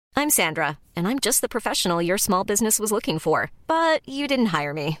I'm Sandra, and I'm just the professional your small business was looking for. But you didn't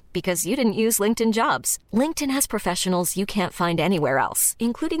hire me because you didn't use LinkedIn Jobs. LinkedIn has professionals you can't find anywhere else,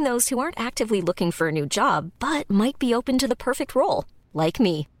 including those who aren't actively looking for a new job, but might be open to the perfect role, like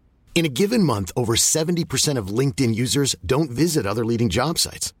me. In a given month, over 70% of LinkedIn users don't visit other leading job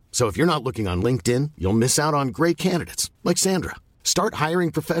sites. So if you're not looking on LinkedIn, you'll miss out on great candidates like Sandra. Start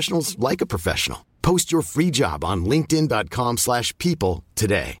hiring professionals like a professional. Post your free job on linkedin.com/people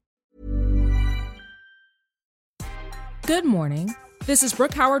today. Good morning. This is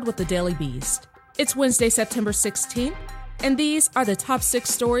Brooke Howard with The Daily Beast. It's Wednesday, September 16th, and these are the top 6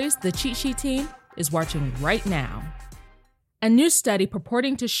 stories the Cheat Sheet team is watching right now. A new study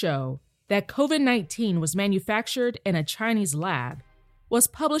purporting to show that COVID-19 was manufactured in a Chinese lab was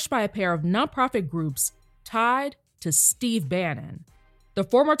published by a pair of nonprofit groups tied to Steve Bannon, the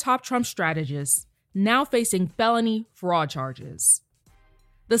former top Trump strategist now facing felony fraud charges.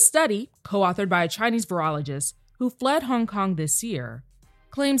 The study, co-authored by a Chinese virologist who fled Hong Kong this year,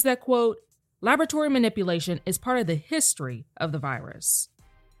 claims that, quote, laboratory manipulation is part of the history of the virus.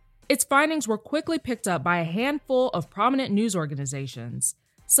 Its findings were quickly picked up by a handful of prominent news organizations,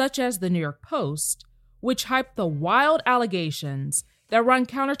 such as the New York Post, which hyped the wild allegations that run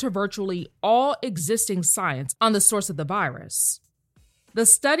counter to virtually all existing science on the source of the virus. The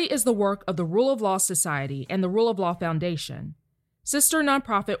study is the work of the Rule of Law Society and the Rule of Law Foundation, sister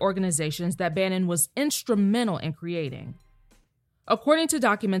nonprofit organizations that Bannon was instrumental in creating. According to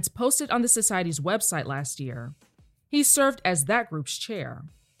documents posted on the Society's website last year, he served as that group's chair.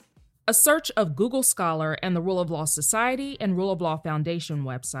 A search of Google Scholar and the Rule of Law Society and Rule of Law Foundation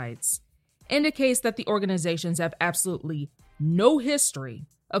websites indicates that the organizations have absolutely no history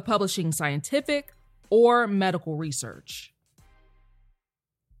of publishing scientific or medical research.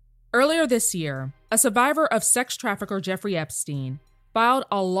 Earlier this year, a survivor of sex trafficker Jeffrey Epstein filed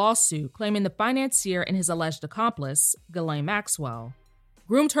a lawsuit claiming the financier and his alleged accomplice, Ghislaine Maxwell,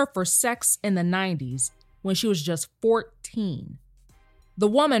 groomed her for sex in the 90s when she was just 14. The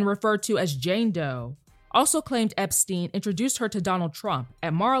woman, referred to as Jane Doe, also claimed Epstein introduced her to Donald Trump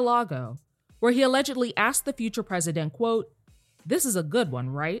at Mar-a-Lago, where he allegedly asked the future president, quote, "This is a good one,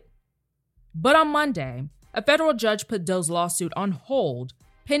 right?" But on Monday, a federal judge put Doe's lawsuit on hold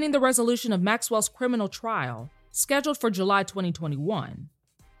pending the resolution of Maxwell's criminal trial, scheduled for July 2021.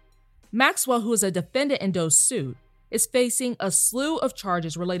 Maxwell, who is a defendant in Doe's suit, is facing a slew of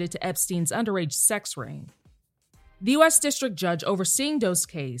charges related to Epstein's underage sex ring. The U.S. District Judge overseeing Doe's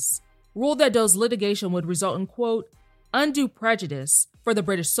case ruled that Doe's litigation would result in, quote, undue prejudice for the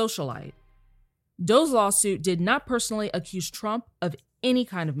British socialite. Doe's lawsuit did not personally accuse Trump of any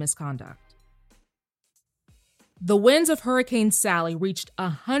kind of misconduct. The winds of Hurricane Sally reached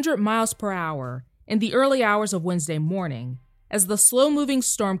 100 miles per hour in the early hours of Wednesday morning as the slow-moving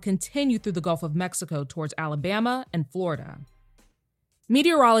storm continued through the Gulf of Mexico towards Alabama and Florida.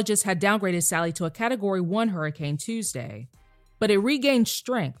 Meteorologists had downgraded Sally to a Category 1 hurricane Tuesday, but it regained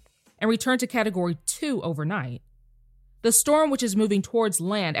strength and returned to Category 2 overnight. The storm, which is moving towards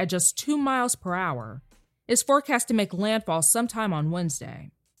land at just 2 miles per hour, is forecast to make landfall sometime on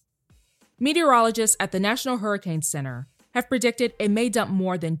Wednesday. Meteorologists at the National Hurricane Center have predicted it may dump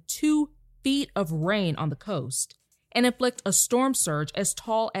more than 2 feet of rain on the coast and inflict a storm surge as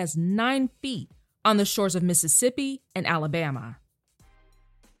tall as 9 feet on the shores of Mississippi and Alabama.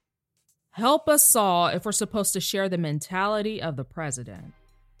 Help us all if we're supposed to share the mentality of the president.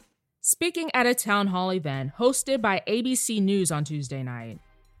 Speaking at a town hall event hosted by ABC News on Tuesday night,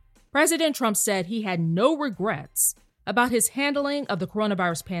 President Trump said he had no regrets about his handling of the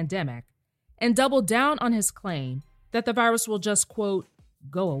coronavirus pandemic and doubled down on his claim that the virus will just, quote,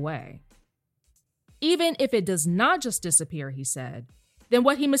 go away. Even if it does not just disappear, he said, then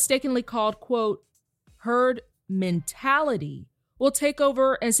what he mistakenly called, quote, herd mentality will take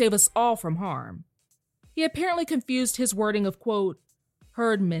over and save us all from harm. He apparently confused his wording of, quote,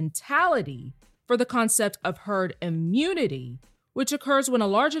 herd mentality for the concept of herd immunity, which occurs when a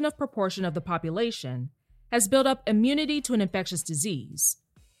large enough proportion of the population has built up immunity to an infectious disease,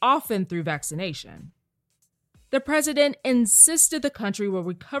 often through vaccination. The president insisted the country will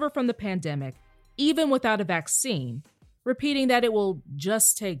recover from the pandemic even without a vaccine, repeating that it will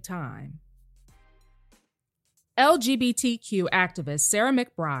just take time. LGBTQ activist Sarah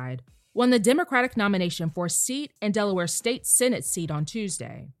McBride won the Democratic nomination for a seat in Delaware's state Senate seat on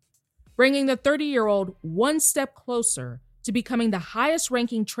Tuesday, bringing the 30-year-old one step closer to becoming the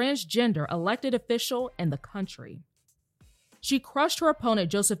highest-ranking transgender elected official in the country. She crushed her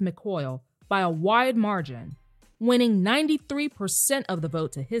opponent, Joseph McCoyle, by a wide margin, winning 93% of the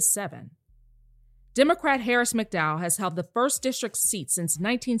vote to his 7%. Democrat Harris McDowell has held the 1st District seat since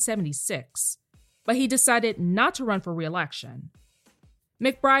 1976, but he decided not to run for re-election.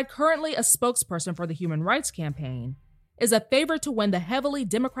 McBride, currently a spokesperson for the Human Rights Campaign, is a favorite to win the heavily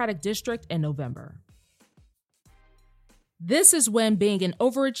Democratic district in November. This is when being an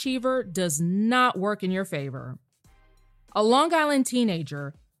overachiever does not work in your favor. A Long Island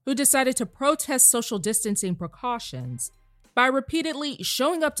teenager who decided to protest social distancing precautions by repeatedly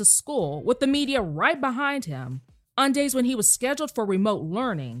showing up to school with the media right behind him on days when he was scheduled for remote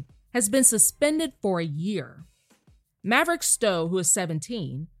learning has been suspended for a year. Maverick Stowe, who is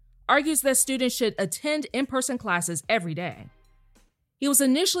 17, argues that students should attend in-person classes every day. He was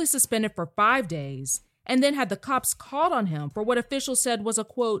initially suspended for 5 days and then had the cops called on him for what officials said was a,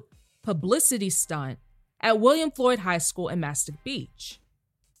 quote, publicity stunt at William Floyd High School in Mastic Beach.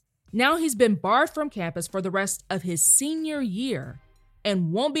 Now he's been barred from campus for the rest of his senior year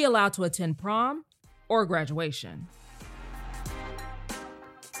and won't be allowed to attend prom or graduation.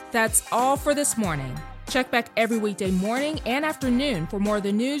 That's all for this morning. Check back every weekday morning and afternoon for more of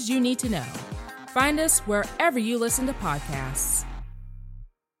the news you need to know. Find us wherever you listen to podcasts.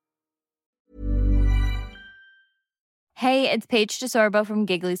 Hey, it's Paige DeSorbo from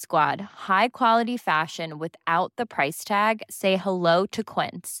Giggly Squad. High quality fashion without the price tag. Say hello to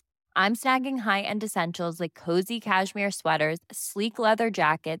Quince. I'm snagging high-end essentials like cozy cashmere sweaters, sleek leather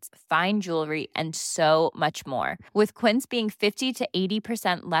jackets, fine jewelry, and so much more. With Quince being 50 to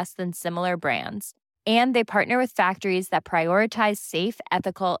 80% less than similar brands. And they partner with factories that prioritize safe,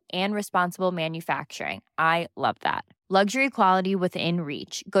 ethical, and responsible manufacturing. I love that. Luxury quality within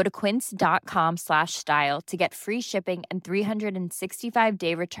reach. Go to quince.com/style to get free shipping and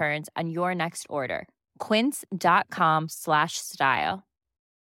 365-day returns on your next order. Quince.com/style.